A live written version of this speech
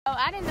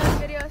I didn't know the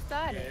video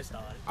started. Yeah, it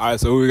started. Alright,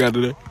 so who we got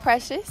today?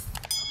 Precious.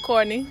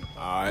 Courtney.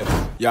 Alright.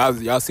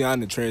 Y'all see I'm in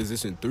the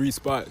transition 3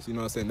 spots, you know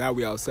what I'm saying? Now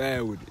we outside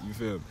with it, you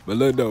feel me? But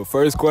look though,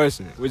 first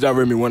question. Would y'all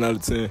rate me 1 out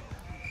of 10?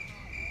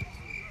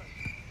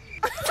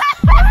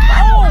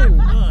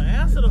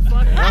 Answer the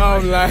fucking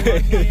I'm like...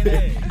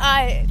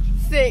 Alright,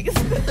 6.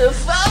 The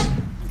fuck?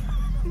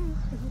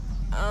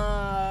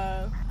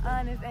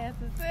 Honest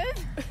answer,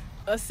 6.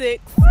 A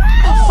 6.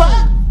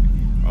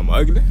 I'm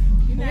ugly?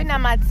 You're not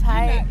my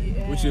type.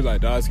 What you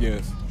like, dark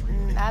skins?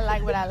 I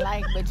like what I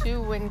like, but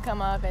you wouldn't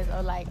come off as,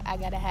 oh, like, I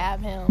gotta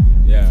have him.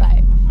 Yeah.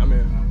 Type. I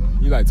mean,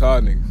 you like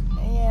tall niggas.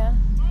 Yeah.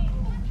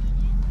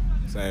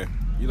 Same.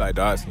 You like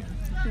dark skins.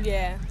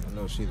 Yeah. I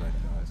know she like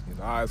dark skins.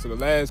 Alright, so the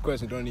last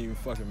question don't even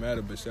fucking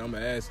matter, but shit, I'm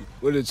gonna ask you.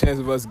 What are the chances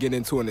of us getting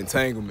into an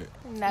entanglement?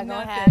 Not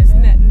gonna It's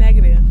happen.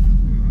 negative.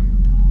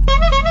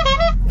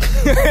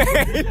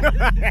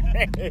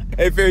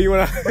 Hey, Phil, you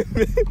wanna hop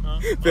in?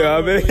 Phil,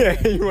 hop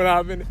in? You wanna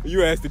hop in?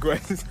 You ask the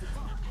questions.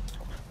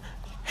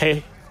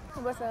 Hey,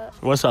 What's up?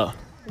 what's up?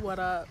 What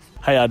up?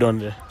 How y'all doing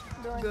today?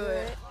 Doing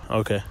Good.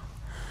 Okay.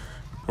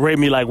 Rate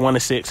me like 1 to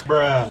 6.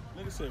 Nigga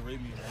said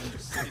rate me 1 to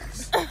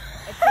 6.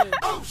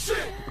 Oh shit!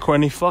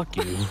 Courtney, fuck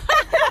you.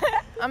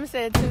 I'm gonna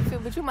say it too,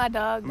 but you my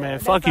dog. Though. Man,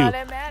 That's fuck all you.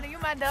 that matter. You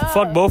my dog.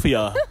 Fuck both of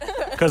y'all.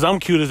 Cause I'm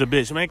cute as a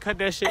bitch. Man, cut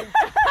that shit.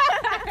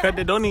 Cut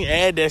that. Don't even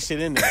add that shit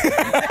in there.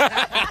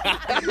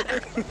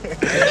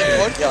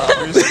 Fuck y'all.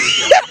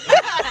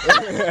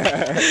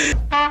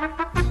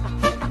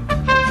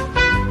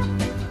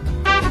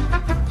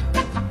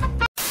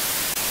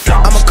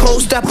 I'm a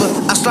cold stepper,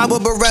 I slide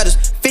with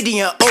Berettas 50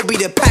 and OB,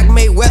 the pack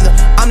made weather.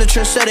 I'm the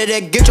trendsetter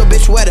that get your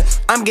bitch wetter.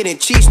 I'm getting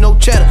cheese, no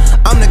cheddar.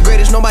 I'm the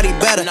greatest, nobody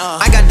better.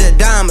 I got the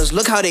diamonds,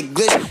 look how they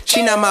glitch.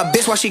 She not my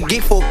bitch, why she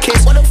geek for a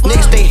kiss?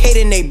 Niggas they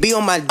hating, they be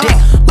on my dick.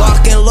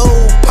 Lock and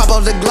load, pop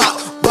off the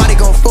Glock. Body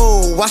gon'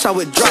 fold, watch out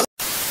with drop.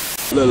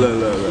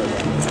 Look.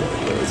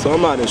 So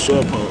I'm out in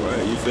short pump,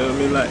 right? You feel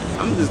me? Like,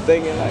 I'm just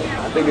thinking, like,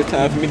 I think it's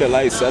time for me to,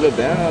 like, settle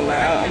down. Like,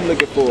 I'm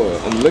looking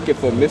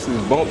for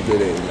Mrs. Bump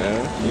today,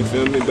 man. You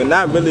feel me? But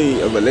not really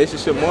a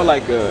relationship, more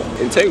like a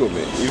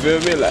entanglement. You feel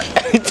me? Like,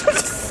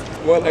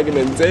 more like an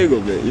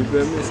entanglement. You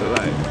feel me? So,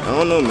 like, I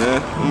don't know,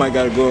 man. I might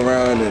gotta go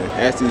around and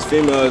ask these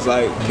females,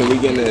 like, can we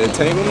get in an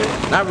entanglement?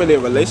 Not really a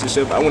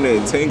relationship. I want to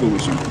entangle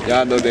with you.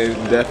 Y'all know the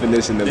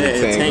definition of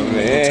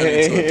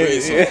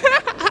entanglement.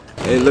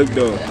 Hey, look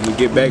though, we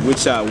get back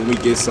with y'all when we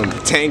get some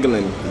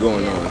tangling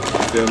going on. You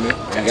feel me?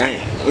 Gang.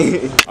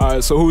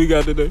 Alright, so who we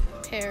got today?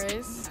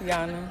 Paris.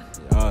 Yana.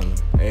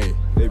 Hey,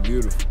 they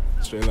beautiful.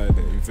 Straight like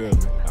that, you feel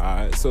me?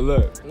 Alright, so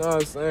look, you know what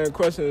I'm saying?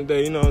 Question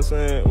today, you know what I'm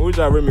saying? What would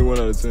y'all rate me 1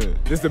 out of 10?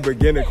 This is the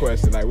beginner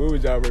question. Like, what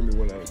would y'all rate me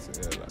 1 out of 10?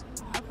 Yeah, like,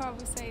 I'd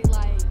probably say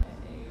like,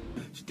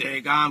 She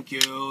think I'm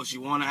cute, she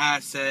wanna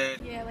have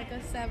sex. yeah, like a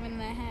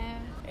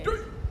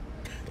 7.5.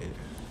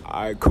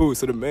 alright, cool.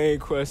 So the main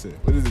question,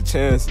 what is the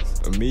chances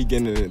of me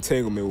getting an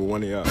entanglement with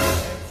one of y'all?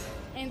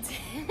 And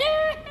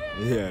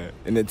Yeah,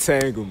 an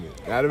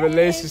entanglement. Not a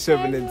relationship,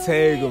 an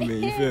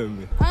entanglement, you feel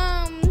me?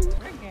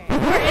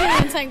 we're in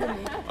an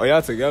entanglement. Oh,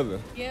 y'all together?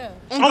 Yeah.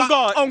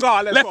 On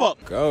God, let's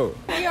fuck. Go.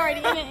 We already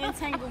in an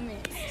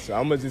entanglement. So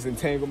I'm gonna just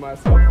entangle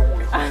myself.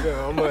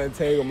 I'm gonna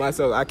entangle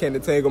myself. I can't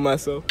entangle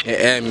myself.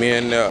 Add me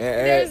in there.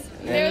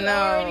 There's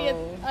already a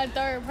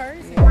third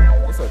person.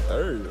 It's a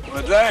third.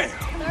 Well, damn.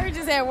 Third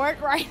just at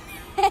work right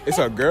now. It's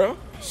a girl?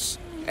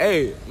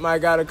 Hey, might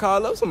gotta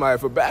call up somebody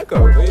for backup.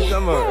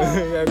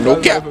 No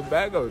cap. For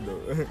backup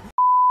though.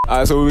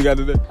 Alright, so what we got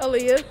today?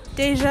 Aaliyah.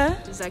 Deja.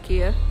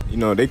 Zakia. You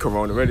know, they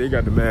corona ready. They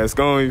got the mask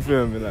on, you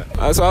feel me? Like,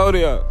 alright, so how old are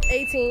y'all?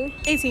 18.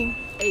 18.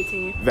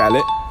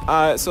 Valid.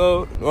 Alright,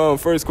 so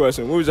first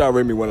question. What would y'all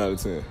rate me 1 out of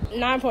 10?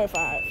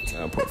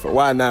 9.5. 9.5.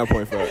 Why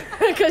 9.5?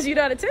 Because you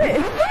not a 10. Wait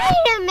a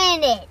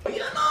minute.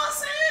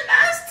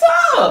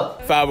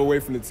 5 away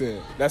from the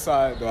 10. That's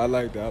alright though. I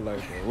like that.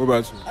 What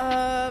about you?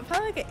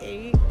 Probably like an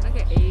 8.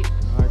 Like an 8.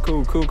 Alright,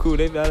 cool.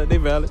 They valid.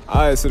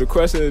 Alright, so the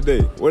question of the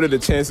day. What are the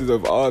chances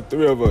of all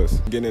 3 of us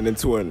getting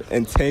into an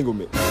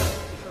entanglement?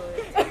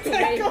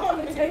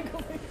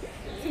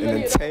 An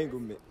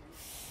entanglement.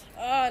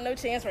 No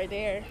chance right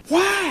there.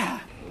 No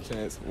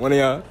chance. One of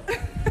y'all?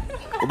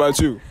 What about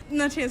you?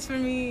 No chance for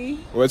me.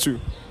 What about you?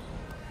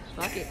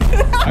 Fuck it.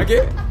 Like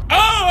it?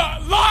 Oh,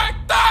 like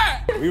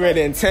that! We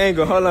ready to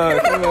entangle. Hold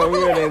on. We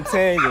ready to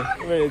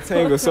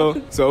entangle. So.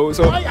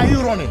 Why are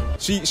you running?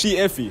 She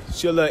iffy.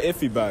 She a little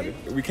iffy about it.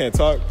 We can't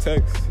talk,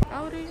 text.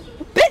 How old are you?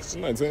 Bitch!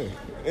 I'm 19.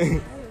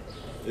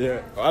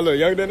 Yeah. Oh, I look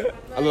younger than that?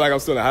 I look like I'm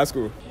still in high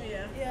school.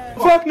 Yeah.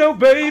 Fuck no,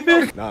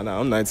 baby! Nah,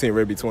 I'm 19,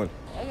 ready to be 20.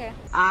 Okay.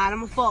 Alright,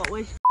 I'm a fault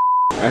with you.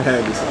 I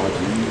had this on you.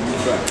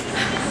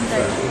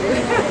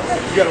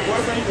 You got a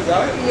boyfriend? You just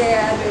out here?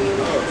 Yeah, I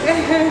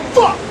do.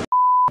 Fuck!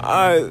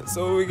 Alright,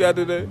 so what we got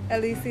today?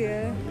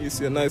 Alicia.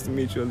 Alicia, nice to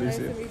meet you,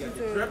 Alicia. Nice to meet you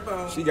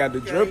too. She got the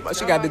drip.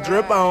 She got the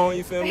drip on.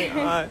 You feel me?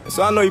 Alright.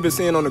 So I know you been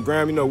seeing on the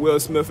gram, you know, Will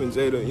Smith and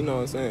Jada. You know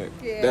what I'm saying?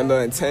 Yeah. That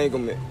little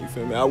entanglement. You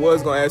feel me? I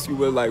was gonna ask you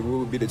what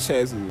would be the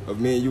chances of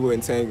me and you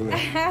entangling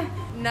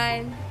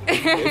 9.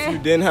 if you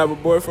didn't have a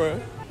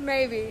boyfriend.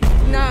 Maybe.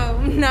 No.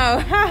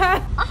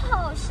 Oh,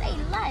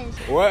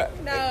 What?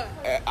 No.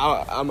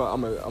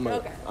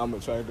 I'm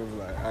attractive.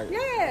 Like,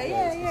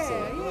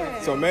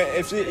 Yeah. So man,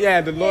 if she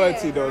the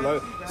loyalty though.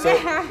 Like,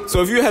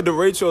 so if you had to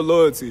rate your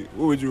loyalty,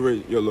 what would you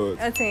rate your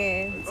loyalty? A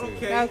 10.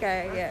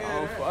 Okay, yeah.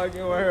 Oh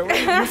fucking word.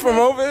 You from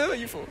over here?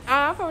 You from?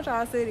 I'm from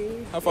Charles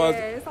City. How far is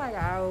Yeah, it's like an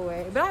hour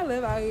away. But I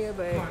live out here,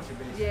 but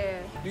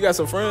yeah. You got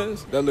some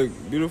friends that look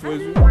beautiful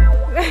as you?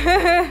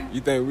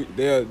 You think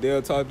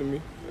they'll talk to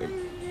me? Maybe.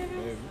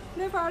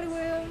 They probably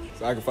will.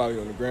 So I can follow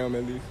you on the gram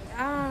at least?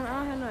 I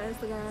don't have no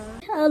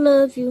Instagram. I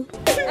love you.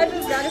 I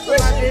just got it for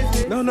my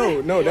business.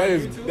 No, that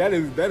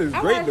is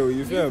great though,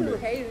 you feel me? YouTube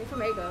occasionally for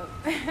makeup.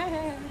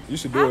 You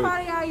should I do follow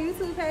it. y'all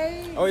YouTube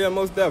page. Oh yeah,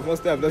 most def.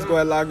 Let's go ahead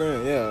and log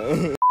in,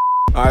 yeah.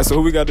 Alright, so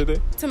who we got today?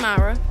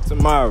 Tomorrow.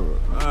 Tamara.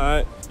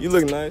 Alright, you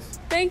look nice.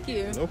 Thank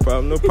you. No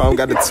problem.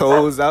 Got the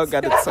toes out,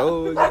 you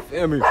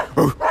feel me?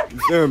 You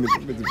feel me?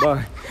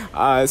 Bye.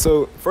 Alright,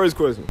 so first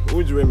question. What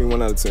would you rate me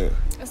 1 out of 10?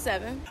 A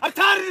 7. I'm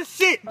tired of this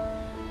shit.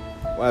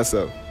 Why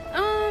so?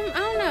 I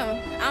don't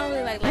know. I don't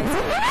really like light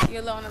skin.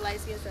 You're low on the light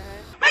skin side.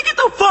 Man, get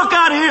the fuck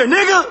out of here,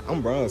 nigga.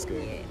 I'm brown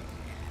skinned.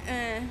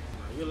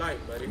 You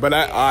like, buddy. But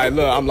alright,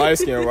 look, I'm light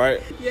skinned,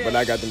 right? Yeah. But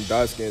I got them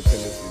dark skin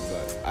tendencies.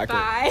 Like, I can.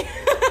 Bye.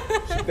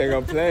 She think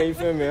I'm playing, you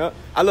feel me?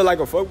 I look like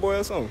a fuckboy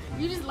or something.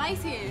 You just light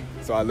skin.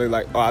 So I look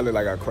like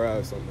I cry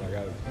or something. Like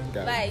I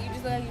got Like, you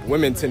just look like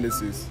women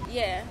tendencies.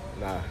 Yeah.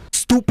 Nah.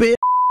 Stupid.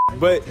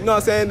 But you know what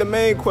I'm saying? The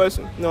main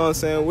question, you know what I'm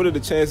saying? What are the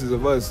chances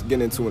of us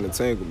getting into an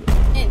entanglement?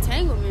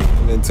 Entanglement.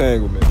 An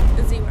entanglement.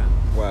 0.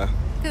 Why?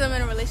 Because I'm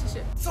in a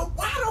relationship.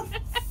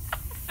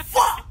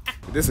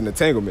 This an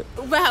entanglement.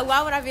 But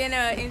why would I be in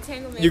an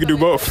entanglement? You can do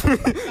both. You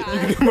Bye.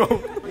 can do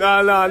both. No.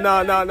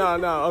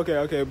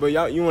 Okay. But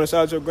you want to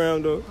shout out your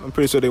gram though? I'm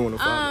pretty sure they want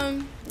to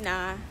follow.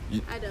 Nah.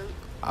 You- I don't.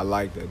 I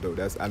like that though.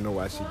 I know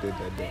why she did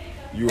that though.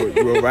 You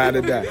a ride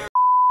or die.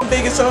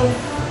 Biggest hoe?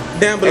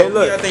 Down below. Hey,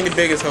 look. I think the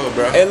biggest hoe,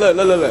 bro. Hey,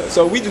 look.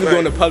 So we just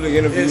doing a public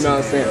interview, you know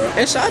what I'm saying?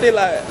 And Shawty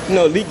like,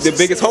 leaked the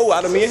biggest hole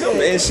out of me and him,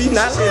 and she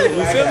not lying.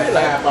 You feel me?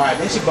 Like,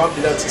 Then she bumped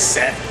it up to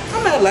 7.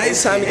 I'm not like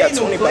this time you got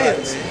 20 players.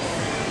 bodies. You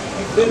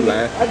feel me?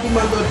 Man. I do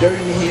my little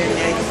dirty in here and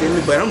there, you feel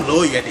me? But I'm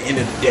loyal at the end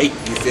of the day,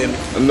 you feel me?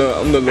 I'm the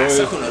I lawyer.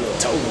 suck on a little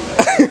toe.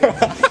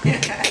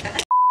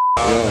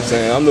 You know what I'm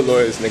saying? I'm the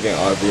lawyer,est nigga in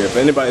RV. If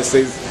anybody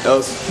says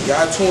else,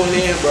 Y'all tune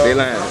in, bro. they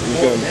lying. You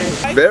feel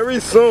me? Very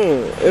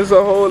soon. It's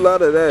a whole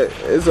lot of that.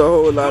 Before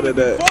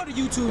the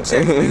YouTube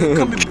check, nigga.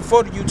 Coming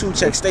before the YouTube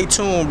check. Stay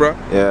tuned, bro.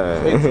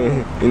 Yeah.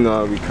 You know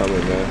how we coming,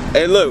 man.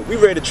 Hey, look, we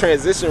ready to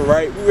transition,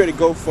 right? We ready to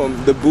go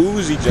from the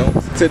bougie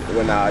jumps to,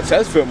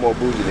 Chest feel more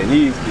bougie than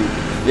these people.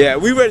 Yeah,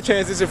 we ready to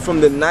transition from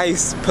the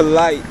nice,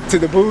 polite to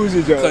the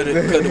bougie jumps. Cause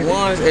the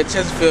ones at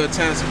Chesterfield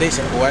Town, they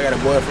said, "Oh, I got a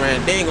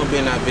boyfriend." They ain't gonna be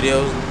in our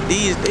videos.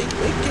 These, they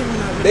giving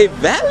our videos. They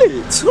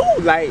valid too,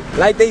 like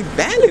they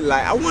valid.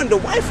 Like I wanted to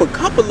wife a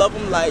couple of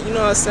them, like you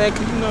know what I'm saying?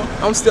 Cause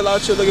I'm still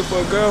out here looking for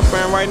a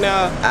girlfriend right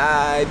now.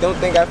 I don't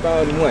think I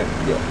found one.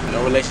 Yeah.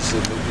 No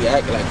relationship, but we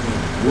act like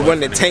We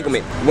want an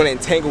entanglement. We want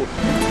to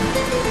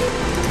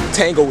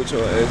tangle with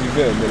your ass. You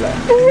feel me? Like.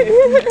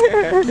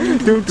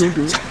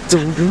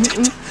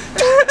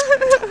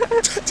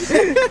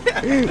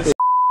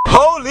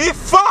 Holy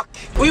fuck!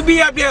 we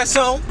be up there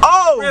soon.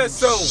 Oh Real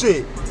soon.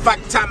 shit! Fuck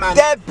time out.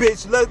 That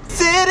bitch look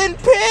sitting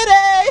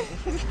pretty,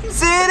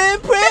 sitting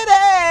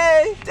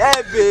pretty.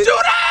 That bitch.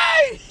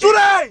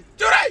 Today,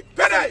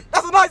 pretty.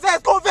 That's a nice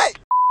ass Corvette.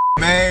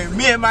 Man,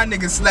 me and my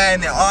niggas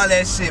sliding and all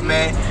that shit,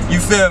 man. You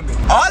feel me?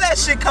 All that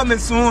shit coming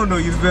soon, though.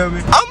 You feel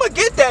me? I'ma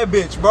get that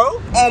bitch, bro.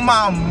 On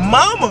my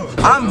mama,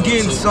 I'm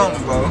getting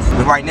something, bro.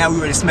 But right now, we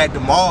ready to smack the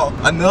mall,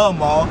 another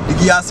mall, to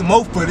get out some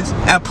more footage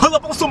and pull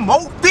up on some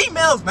more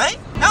females, man.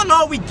 Y'all know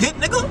how we get,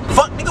 nigga.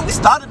 Fuck, nigga. We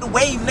started the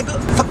wave, nigga.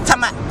 Fuck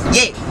time out.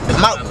 Yeah,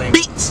 I'm out,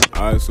 bitch.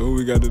 All right, so who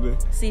we got today?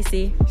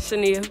 CC.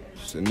 Chanel.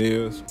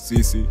 Chanel,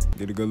 CC.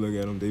 Get a good look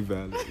at them. They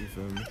valid. You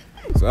feel me?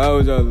 So how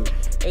old y'all?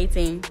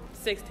 18.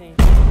 16.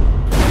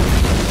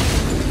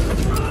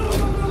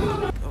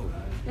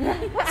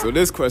 So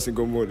this question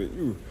go more than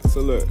you. So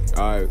look,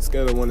 all right,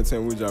 scale of 1 to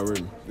 10, would y'all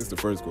rate me? This is the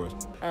first question.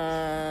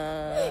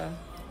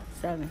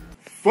 7.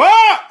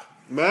 Fuck,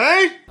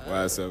 man.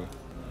 Why 7?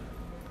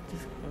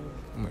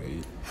 I'm an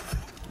 8.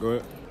 Go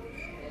ahead.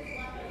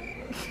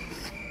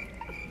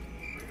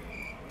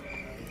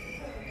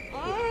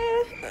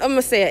 I'm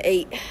gonna say an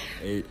 8.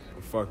 8.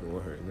 I'm fucking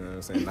with her. You know what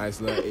I'm saying? Nice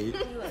little 8.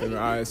 All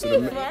right,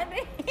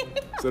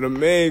 so the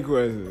main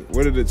question: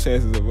 what are the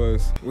chances of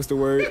us? What's the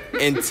word?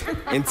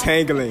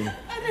 Entangling.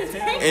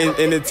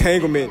 In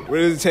entanglement. What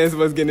is the chance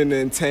of us getting in an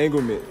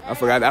entanglement? I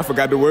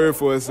forgot the word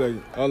for a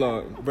second. Hold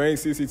on. Bring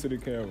CC to the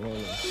camera. Hold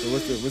on. So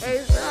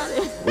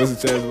what's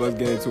the chance of us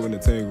getting into an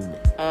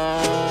entanglement?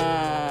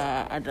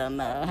 I don't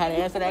know how to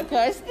answer that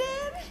question.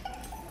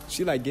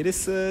 She like, get it,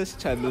 sus. She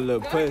try to do a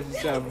little push.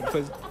 She try to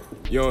push.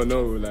 You don't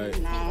know, like.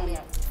 No.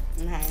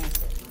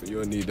 You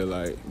don't need to,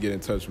 like, get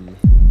in touch with me.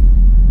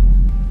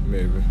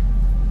 Maybe.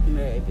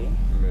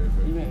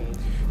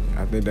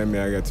 I think that means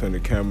I gotta turn the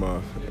camera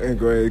off and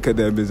go ahead and cut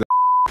that bitch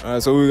off.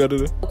 Alright, so what we gotta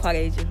do?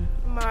 Caucasian.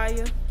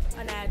 Maya.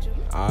 Anadja.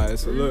 Alright,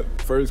 so look,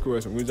 first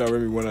question. Would y'all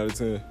rate me 1 out of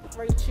 10?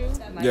 Rate you?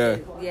 Yeah.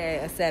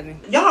 Yeah, a 7.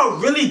 Y'all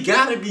really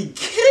gotta be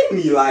kidding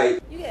me, like.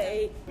 You get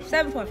 8.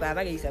 7.5.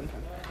 I give you 7.5.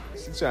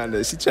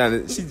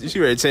 She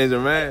ready to change her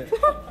mind.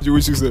 What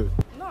you said?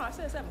 No, I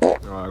said 7.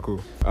 Alright, cool.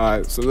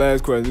 Alright, so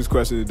last question, this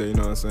question today, you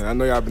know what I'm saying? I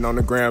know y'all been on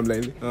the gram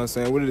lately, you know what I'm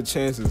saying? What are the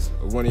chances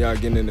of one of y'all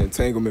getting in an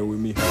entanglement with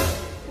me?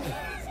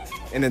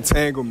 An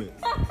entanglement.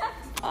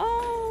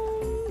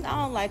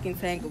 I don't like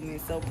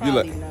entanglement, so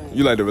probably none.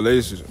 You like the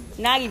relationship?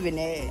 Not even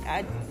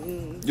that.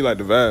 You like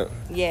the vibe?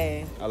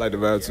 Yeah. I like the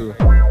vibe too.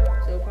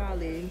 So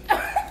probably.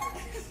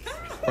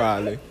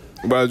 Probably.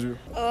 What about you?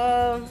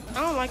 I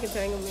don't like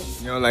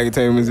entanglements. You don't like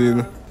entanglements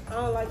either? I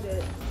don't like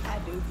that. I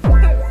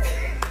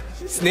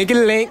do. Sneaky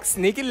link.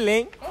 You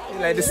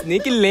like the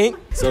sneaky link.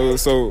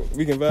 So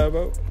we can vibe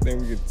out? Then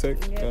we can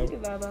text? Yeah, we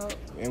can vibe out.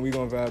 And we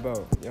gonna vibe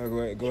out. Y'all go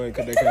ahead and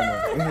cut that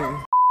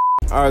camera.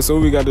 Alright, so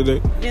what we got today?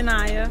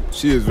 Yanaya.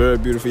 She is very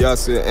beautiful. Y'all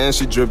see it, and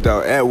she dripped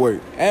out at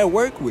work. At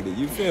work with it,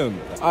 you feel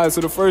me? Alright,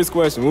 so the first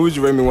question, what would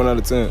you rate me 1 out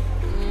of 10?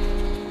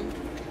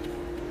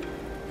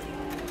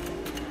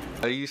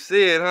 You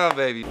see it, huh,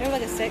 baby? Maybe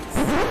like a 6,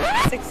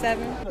 6,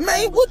 7.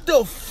 Man, what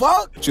the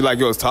fuck? You like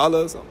yours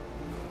taller or something?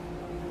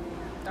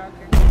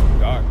 Darker.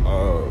 Dark.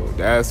 Oh,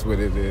 that's what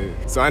it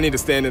is. So I need to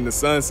stand in the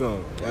sun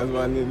some. That's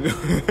what I need to do.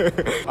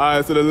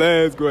 Alright, so the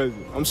last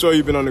question. I'm sure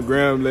you've been on the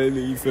gram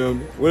lately, you feel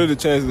me? What are the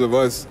chances of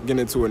us getting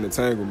into an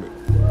entanglement?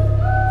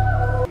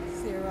 0.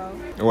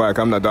 Why?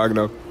 'Cause I'm not dark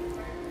enough?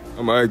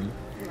 I'm ugly. No.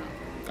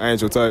 I ain't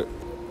your type.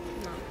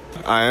 No.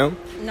 I am?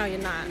 No, you're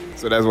not.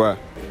 So that's why.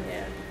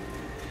 Yeah.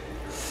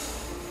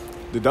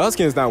 The dark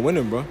skin's not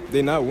winning, bro.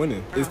 They not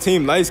winning. It's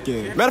team light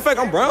skin. Matter of fact,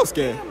 I'm brown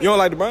skin. You don't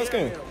like the brown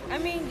skin? I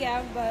mean,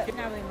 yeah, but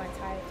not really my type.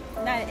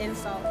 Not an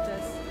insult,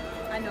 just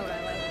I know what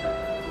I like.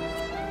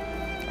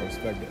 I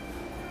respect it.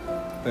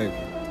 Thank you.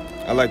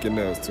 I like your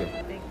nails too.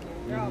 Thank you.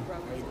 You're all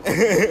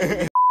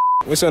brothers.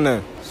 What's your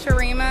name?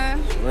 Sharima.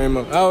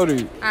 Raymond. How old are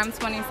you? I'm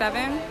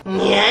 27.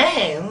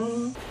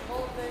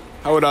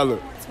 How old I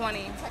look?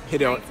 20.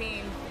 Hit it on.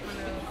 19.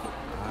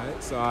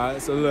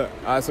 Alright, so look.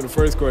 Alright, so the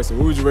first question,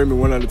 what would you rate me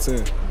 1 out of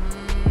 10?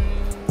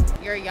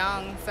 You're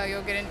young, so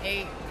you'll get an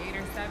 8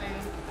 or 7.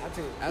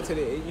 I'll take that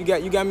 8.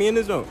 You got me in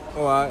this zone.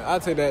 Oh, I'll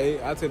take that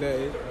 8. All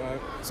right.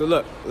 So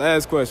look,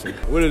 last question.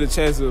 What are the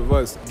chances of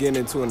us getting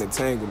into an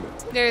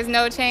entanglement? There's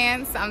no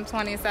chance. I'm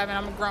 27.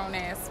 I'm a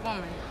grown-ass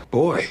woman.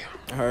 Boy.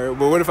 I heard.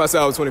 But what if I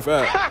said I was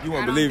 25? You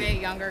won't believe I it. don't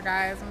date younger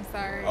guys. I'm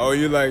sorry. Oh,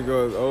 you like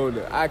girls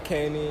older. I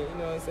can't even, you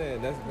know what I'm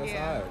saying? That's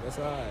Yeah. all right. That's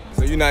all right.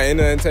 So you're not in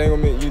an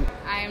entanglement?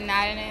 I am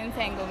not in an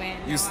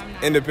entanglement. You No, I'm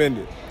not.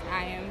 independent?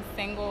 I am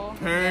single.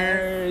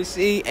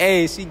 She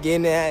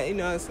getting that, you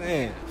know what I'm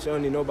saying? She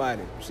don't need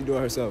nobody. She do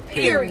it herself.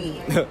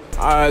 Period.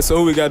 All right, so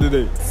who we got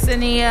today?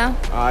 Sania.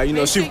 You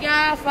know, Make sure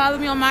y'all follow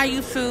me on my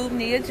YouTube,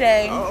 Nia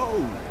J. Oh.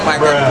 My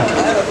God.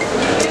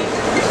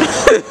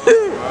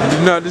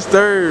 Do not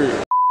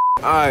disturb.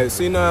 All right,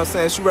 so you know what I'm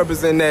saying? She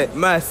represent that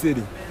my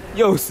city,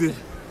 yo city,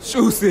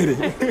 shoe city.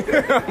 I'm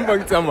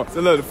fucking talking about.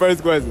 So look, the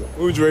first question,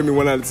 who would you rate me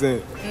 1 out of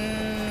 10?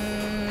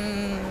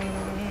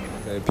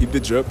 Okay, peep the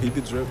drip.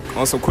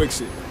 On some quick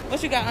shit.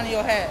 What you got under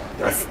your hat?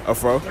 A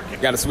fro.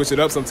 Gotta switch it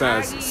up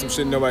sometimes. Some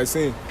shit nobody's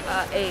seen.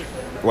 8.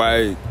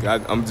 Why?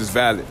 I'm just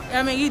valid.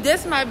 I mean,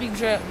 this might be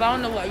drip, but I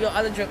don't know what your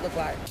other drip look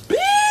like.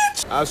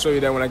 I'll show you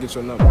that when I get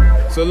your number.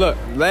 So look,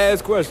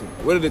 last question.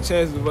 What are the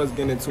chances of us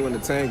getting into an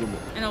entanglement?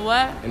 In a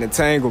what? An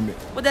entanglement.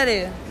 What that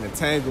is? An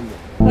entanglement.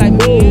 Like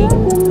me and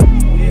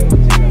you?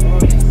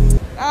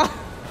 Oh.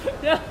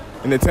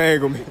 An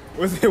entanglement.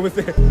 What's that? What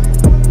they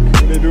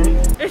do?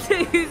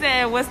 You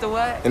said what's the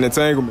what? An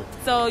entanglement.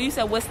 So you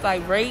said what's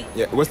like rate?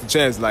 Yeah, what's the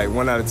chance? Like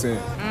 1 out of 10.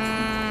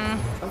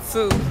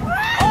 2.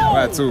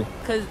 Why 2?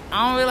 Cause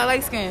I don't really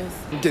like skins.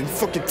 I'm getting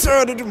fucking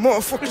tired of the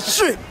motherfucking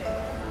shit.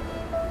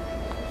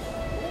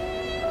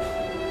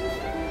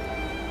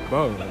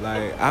 Bro,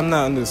 like, I'm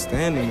not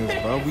understanding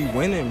this, bro. We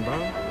winning, bro.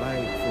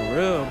 Like, for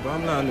real, bro.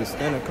 I'm not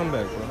understanding. Come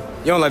back, bro.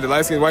 You don't like the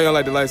light skin? Why you don't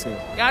like the light skin?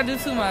 Y'all do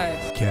too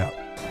much. Cap.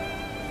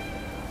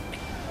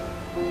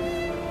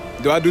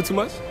 Do I do too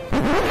much?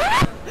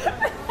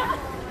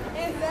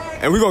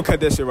 And we gonna cut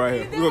that shit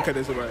right here.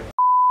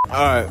 All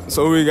right,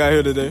 so who we got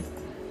here today?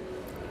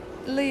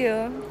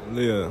 Leah.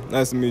 Leah.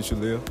 Nice to meet you,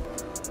 Leah.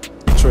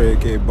 Trey,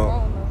 K.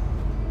 Bump.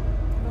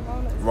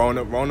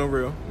 Rona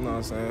real. You know what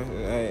I'm saying?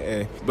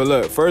 Hey. But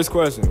look, first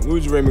question. What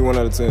would you rate me 1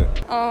 out of 10?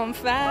 5. What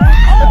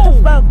the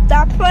fuck?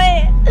 Stop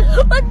playing.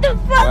 What the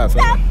fuck? Wow,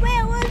 Stop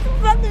playing. What the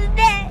fuck is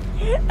that?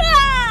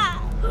 Ah!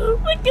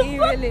 What the You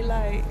fuck? really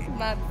like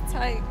my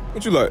type,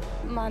 What you like?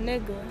 my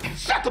nigga.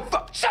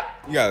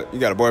 You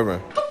got a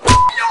boyfriend.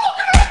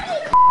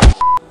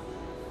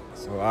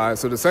 So alright,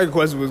 so the second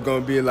question was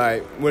gonna be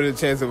like, what are the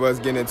chances of us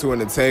getting into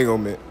an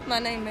entanglement? My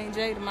name ain't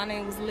Jada. My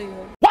name was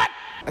Leah.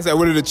 I said,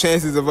 what are the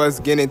chances of us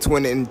getting into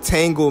an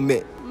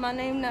entanglement? My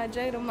name not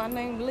Jada. My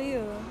name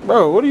Leah.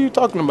 Bro, what are you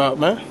talking about,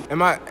 man?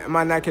 Am I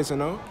not catching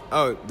on?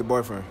 Oh, the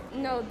boyfriend.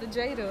 No, the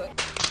Jada.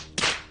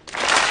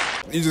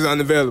 You just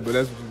unavailable,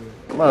 that's what you mean.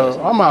 Bro,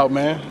 I'm out,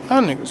 man.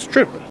 That nigga's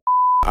tripping.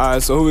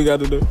 Alright, so who we got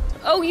today?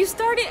 Oh, you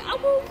started?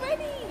 I'm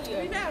already.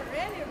 You're not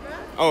ready, bro.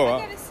 Oh. I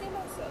gotta see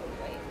myself.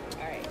 Wait.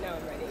 All right, now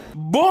I'm ready.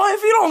 Boy,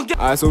 if you don't get.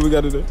 All right, so what we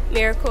gotta do?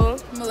 Miracle.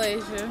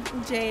 Malaysia.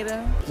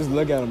 Jada. Just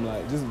look at him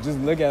like, just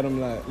look at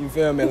him like, you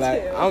feel me?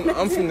 Like,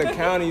 I'm from the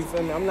county, you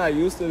feel me? I'm not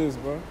used to this,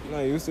 bro. I'm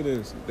not used to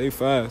this. They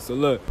fine. So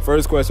look,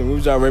 first question, what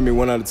would y'all rate me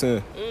 1 out of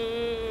 10?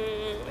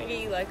 I give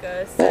you like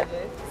a 7.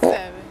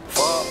 7.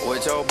 Fuck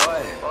with your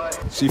boy.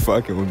 She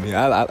fucking with me.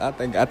 I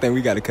think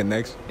we got a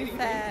connection.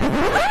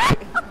 5.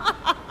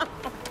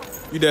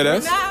 You dead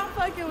ass? Nah, I'm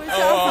fucking with you.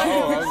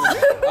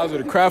 I was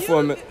with a crap for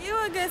a minute. You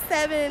a good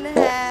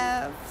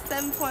 7.5,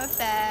 7.5.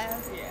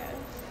 Yeah.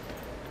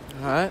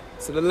 Alright,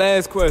 so the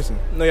last question.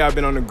 I know y'all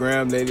been on the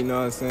gram lately, you know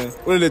what I'm saying?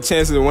 What are the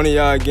chances of one of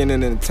y'all getting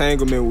in an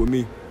entanglement with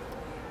me?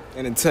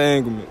 An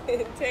entanglement.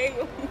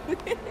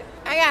 Entanglement.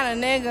 I got a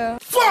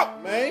nigga.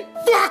 Fuck, man.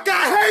 Fuck,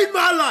 I hate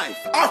my life.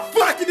 I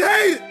fucking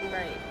hate it.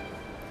 Right.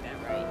 That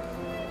right.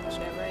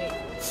 That right.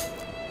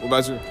 What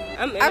about you?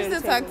 I'm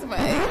still talking to my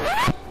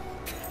ex.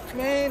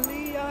 Man,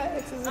 leave y'all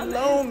exes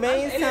alone, man.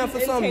 It's time for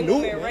something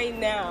new. Right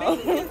now.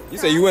 You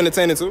say you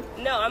entertaining too?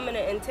 No, I'm in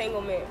an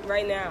entanglement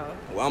right now.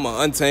 Well, I'm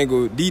gonna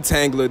untangle,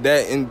 detangler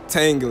that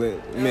entanglement.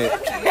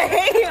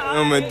 Okay,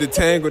 I'm gonna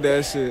detangle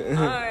that shit.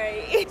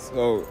 Alright.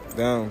 So,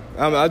 damn.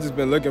 I just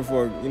been looking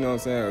for, you know what I'm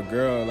saying, a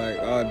girl like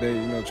all day,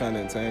 you know, trying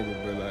to entangle,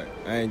 but like,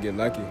 I ain't get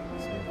lucky.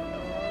 So.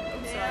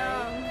 I'm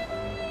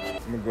sorry.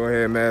 I'm gonna go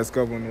ahead and mask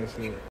up on that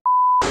shit.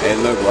 Hey,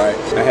 look, right,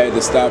 I had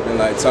to stop and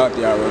like talk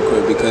to y'all real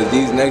quick because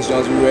these next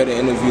joints we ready to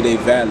interview, they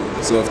valid.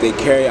 So if they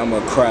carry, I'm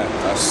gonna cry.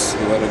 I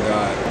swear to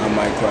God, I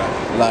might cry.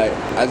 Like,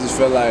 I just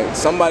feel like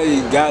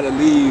somebody gotta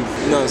leave,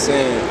 you know what I'm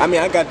saying? I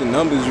mean, I got the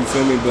numbers, you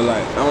feel me, but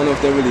like, I don't know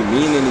if they really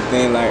mean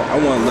anything. Like, I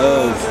want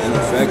love and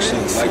affection,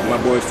 like my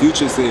boy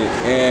Future said.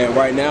 And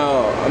right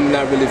now, I'm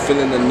not really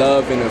feeling the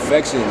love and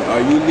affection.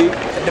 Are you, Lee?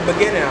 At the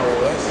beginning, I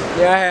was.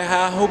 Yeah, I had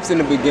high hopes in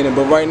the beginning,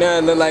 but right now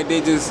it look like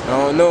they just, I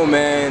don't know,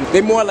 man.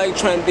 They more like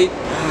trying to,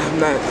 I'm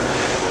not,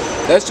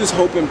 let's just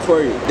hope and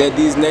pray that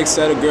these next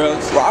set of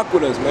girls rock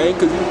with us, man,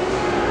 cause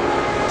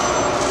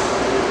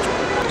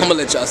I'm gonna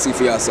let y'all see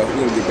for yourself. We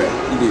gonna get back.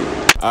 You did.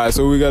 All right,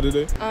 so what we got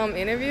today?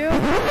 Interview?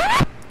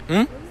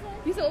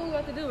 You said what we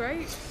about to do,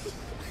 right?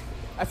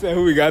 I said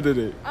who we got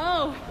today.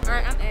 Oh,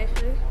 alright, I'm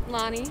Ashley.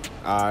 Lonnie.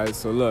 All right,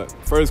 so look,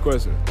 first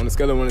question. On a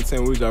scale of 1 to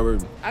 10, what would y'all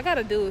rate me? I got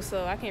a dude,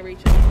 so I can't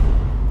reach it.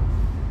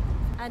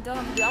 I don't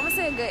have to do. I'm gonna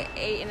say a good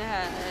 8.5,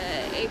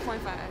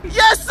 8.5.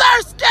 Yes,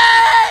 sir,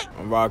 Skate!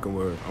 I'm rocking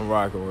with it,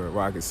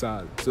 rocking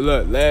solid. So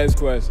look, last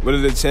question. What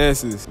are the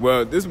chances?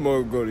 Well, this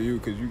more go to you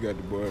because you got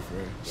the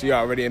boyfriend. She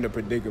already in the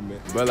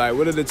predicament. But like,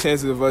 what are the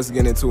chances of us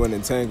getting into an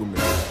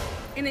entanglement?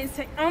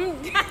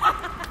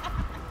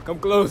 Come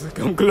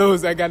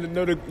close. I got to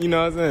know the, you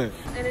know what I'm saying?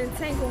 An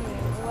entanglement.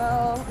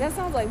 Well, that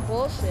sounds like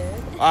bullshit.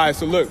 All right,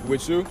 so look,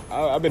 with you,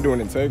 I've been doing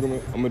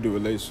entanglement. I'm gonna do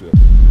relationship.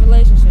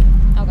 Relationship.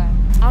 Okay.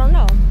 I don't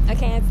know. I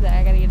can't answer that.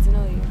 I gotta get to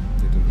know you.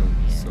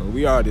 Yeah. So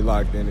we already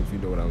locked in, if you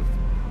know what I'm.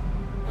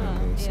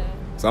 Yeah.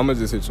 So I'm gonna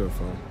just hit your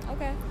phone.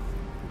 Okay.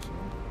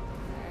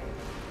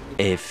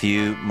 A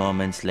few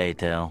moments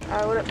later. All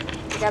right. What up?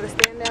 You gotta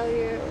stand down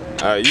here.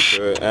 All right, you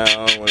could. I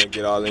don't want to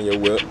get all in your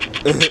whip.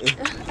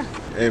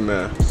 Hey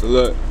man, so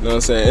look, you know what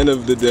I'm saying, end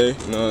of the day,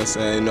 you know what I'm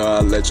saying, you know,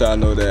 I'll let y'all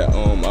know that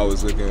I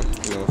was looking,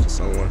 you know, for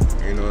someone,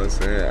 you know what I'm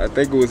saying. I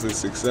think it was a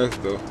success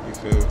though, you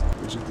feel me?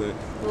 What you think?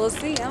 We'll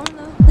see, I don't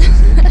know.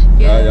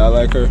 Yeah. Y'all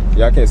like her?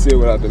 Y'all can't see it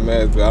without the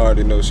mask, but I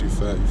already know she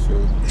fat, you feel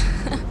me?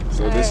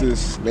 So this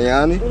is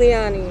Leonie?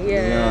 Leonie,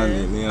 yeah.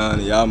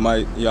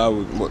 Leonie. Y'all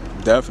would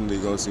definitely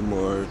gonna see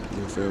more of her,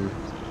 you feel me?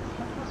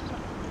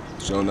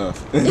 Sure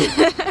enough. We're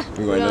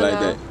going to like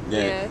that.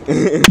 Yeah.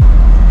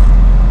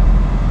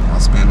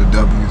 Spend the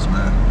W's,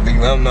 man.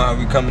 Nigga, let them know how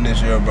we coming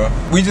this year, bro.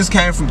 We just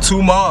came from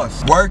 2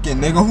 miles working,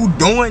 nigga. Who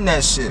doing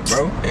that shit,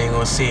 bro? Ain't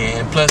gonna see it.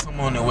 And plus, I'm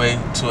on the way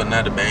to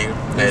another banger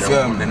later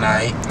on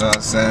tonight. You know what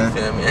I'm saying?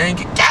 You feel me? I ain't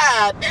get,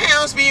 God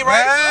damn, speed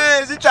right.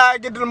 Hey, she trying to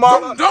get to the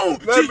mall.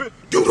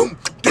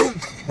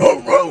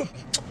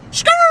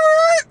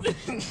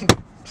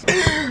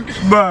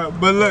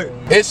 But look,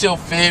 it's your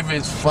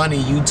favorite funny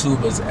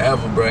YouTubers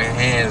ever, bro.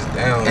 Hands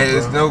down. Hey,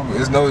 it's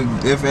no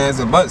ifs,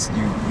 ands, or buts.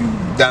 You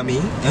dummy.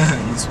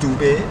 You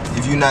stupid.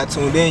 If you not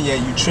tuned in yet,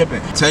 you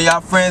tripping. Tell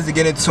y'all friends to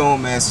get in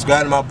tune, man.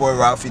 Subscribe to my boy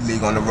Ralphie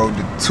League on the road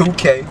to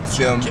 2K.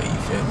 Feel me? 2K, you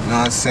feel me? You know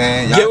what I'm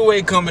saying?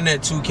 Giveaway coming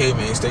at 2K,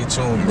 man. Stay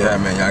tuned, bro. Yeah,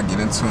 man. Y'all get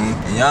in tune.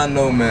 And y'all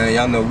know, man.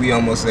 Y'all know we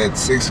almost at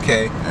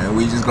 6K. And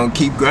we just gonna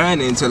keep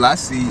grinding until I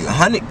see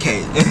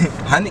 100K.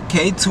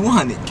 100K,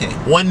 200K.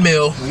 1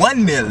 mil.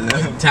 1 mil.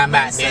 Time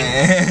out,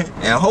 man.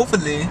 And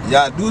hopefully,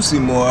 y'all do see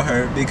more of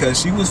her because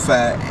she was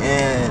fat.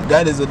 And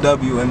that is a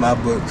W in my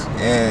books.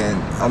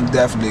 And I'm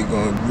definitely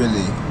gonna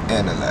really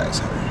analyze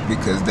her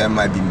because that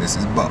might be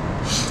Mrs. Bump.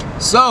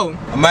 So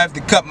I might have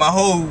to cut my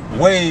whole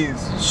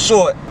waves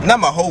short. Not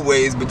my whole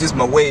waves, but just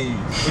my waves.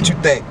 What you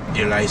think?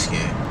 You're light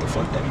skinned. The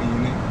fuck that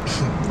mean,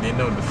 nigga? ain't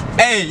no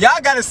difference. Hey,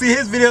 y'all gotta see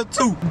his video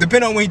too.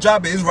 Depending on when he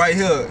drop it, it's right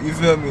here. You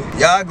feel me?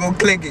 Y'all go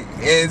click it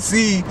and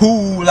see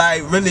who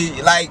like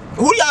really like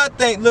who y'all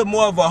think look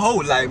more of a hoe,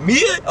 like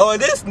me or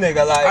this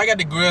nigga? Like I got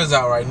the grills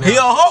out right now. he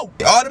a hoe,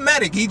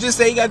 automatic. He just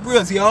say he got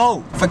grills. He a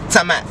hoe. Fuck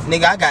time out,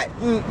 nigga. I got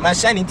my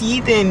shiny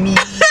teeth in me.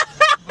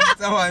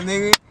 Come on,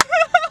 nigga.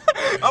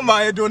 I'm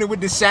out here doing it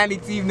with the shiny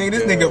teeth, nigga.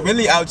 This nigga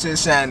really out here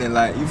shining,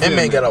 like you feel That me?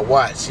 man got a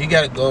watch. He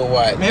got a gold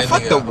watch. Man,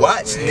 fuck the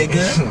watch,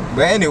 nigga.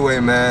 But anyway,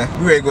 man,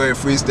 we ready to go ahead and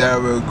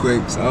freestyle real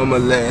quick. So I'm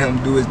gonna let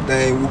him do his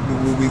thing.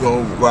 We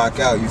gonna rock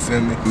out, you feel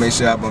me? Make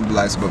sure y'all bump the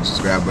like,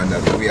 subscribe button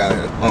up. We out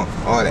here.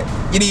 All that.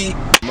 Get it.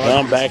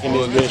 I'm back in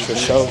this bitch for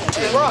sure.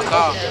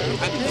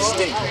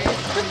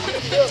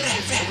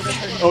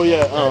 Oh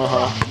yeah,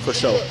 for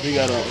sure. We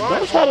gotta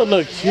don't try to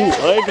look cute.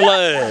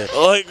 Ugly.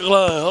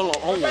 Hold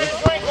on.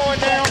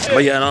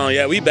 But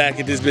yeah, we back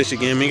at this bitch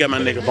again. We got my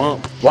nigga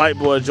Bump. White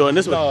boy Jordan.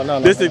 This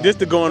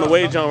the going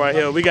away joint right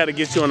here. We gotta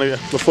get you on the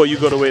before you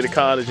go away to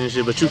college and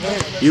shit. But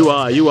you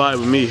are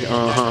with me. We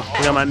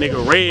got my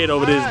nigga Red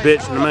over this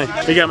bitch.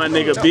 We got my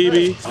nigga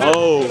BB.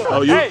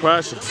 Oh, you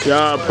pressure.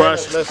 Y'all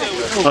pressure.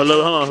 Oh,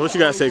 look, hold on. What you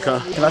gotta say,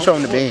 Carl? Can I show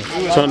him the beam?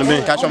 Show him the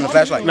beam. Can I show him the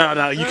flashlight?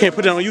 No, you can't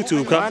put it on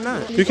YouTube, Carl. Why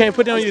not? You can't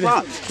put it on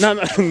YouTube. No,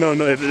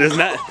 it's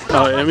not.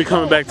 Oh, and we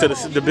coming back to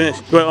the bench.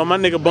 Well, my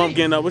nigga Bump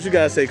getting up. What you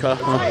gotta say, Carl?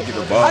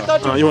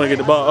 You wanna get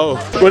the ball? Oh,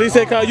 what did he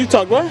say, Carl? You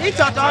talk what? He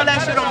talked all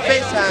that shit on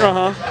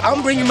FaceTime.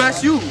 I'm bringing my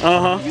shoes.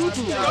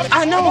 YouTube.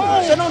 I know.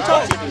 So don't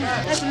talk to me.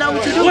 That's not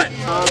what you do.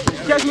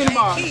 Catch me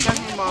tomorrow.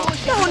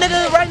 No,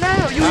 nigga, right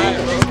now.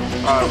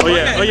 Oh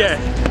yeah.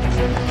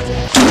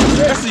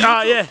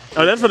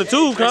 Oh, that's for the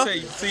tube, huh?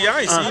 See, I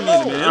ain't seen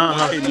these,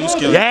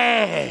 man.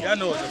 Yeah. Y'all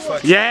know what the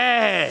fuck.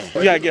 Yeah.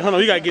 We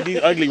gotta get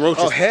these ugly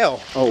roaches. Oh hell.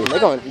 Oh, they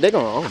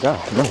gonna. Oh god,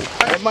 no.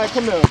 Hey, Mike,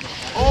 come here.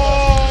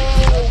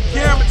 Oh,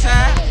 camera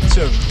time.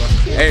 Chill.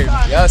 Hey,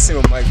 y'all seen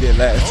what Mike did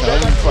last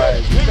time. I'm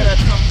quiet.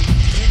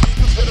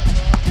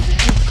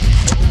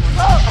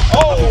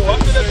 Oh, I'm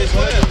gonna be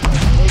playing.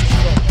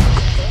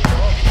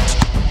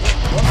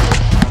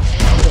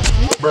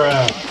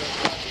 Bruh.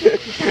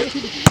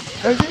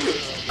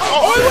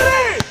 Oh, it went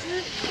in!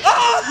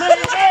 Oh, man,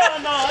 hell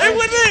no! It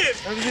went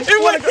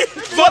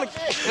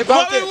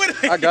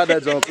in! I got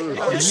that jump through.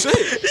 Oh,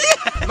 shit!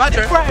 Yeah. My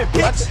turn. My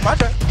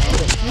turn.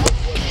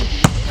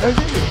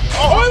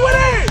 Oh, it went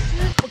in!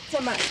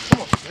 Come on.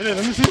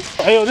 Let me see.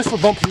 Hey, yo, this for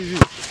Bump TV.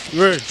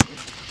 You ready?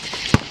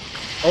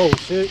 Oh,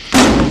 shit.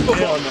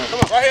 Hell no.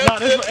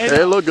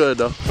 It look good,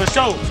 though. For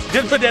sure.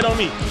 Just put that on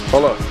me.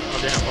 Hold up.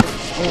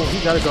 Oh, he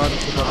gotta go.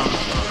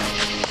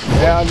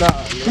 Yeah, nah.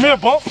 Come here,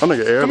 Bump. I'm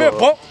nigga air. Come here,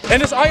 Bump.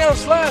 And this I got a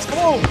slash. Come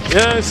on.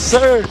 Yes,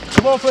 sir.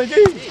 Come on, play D.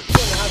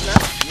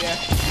 Yeah.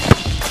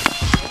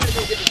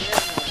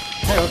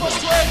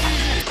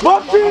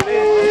 Bump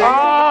TV.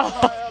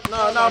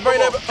 No, bring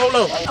that. Hold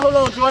on,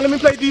 Juwan. Let me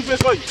play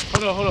defense for you.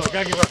 Hold on.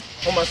 Gotta get right.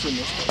 On my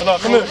shooting. Hold on,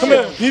 come here,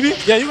 BB.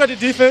 Yeah, you got the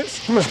defense.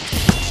 Come here.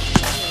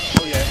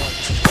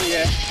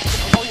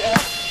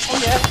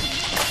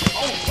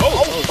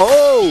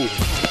 Oh.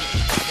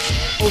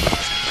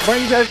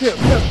 Bring his ass here.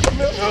 Come here.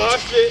 Oh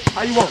shit.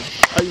 How you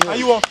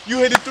want? You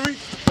hit it 3?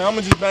 Now I'm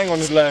gonna just bang on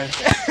this last.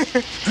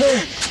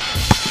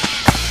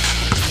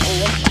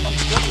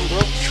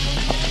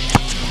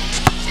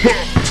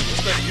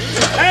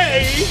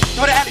 Hey!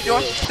 Throw the alley,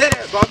 Jordan. Stay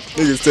there, bro.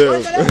 Niggas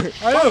terrible.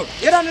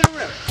 Get under the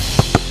rim.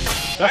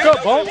 Back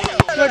up, Bump. You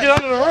gotta get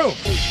under the room.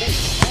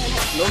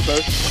 No, sir.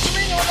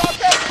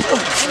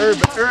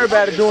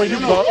 Everybody doing you,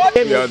 Bump.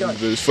 Y'all just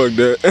bitch, fuck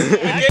that.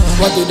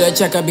 Walk through that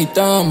check, I be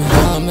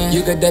thumbing.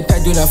 You got that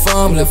pack, do that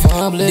fumbling.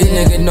 These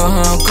niggas know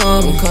how I'm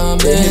coming.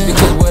 They hit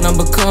because what I'm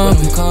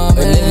becoming. A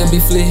nigga be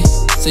flee,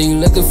 so you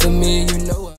looking for me, you know.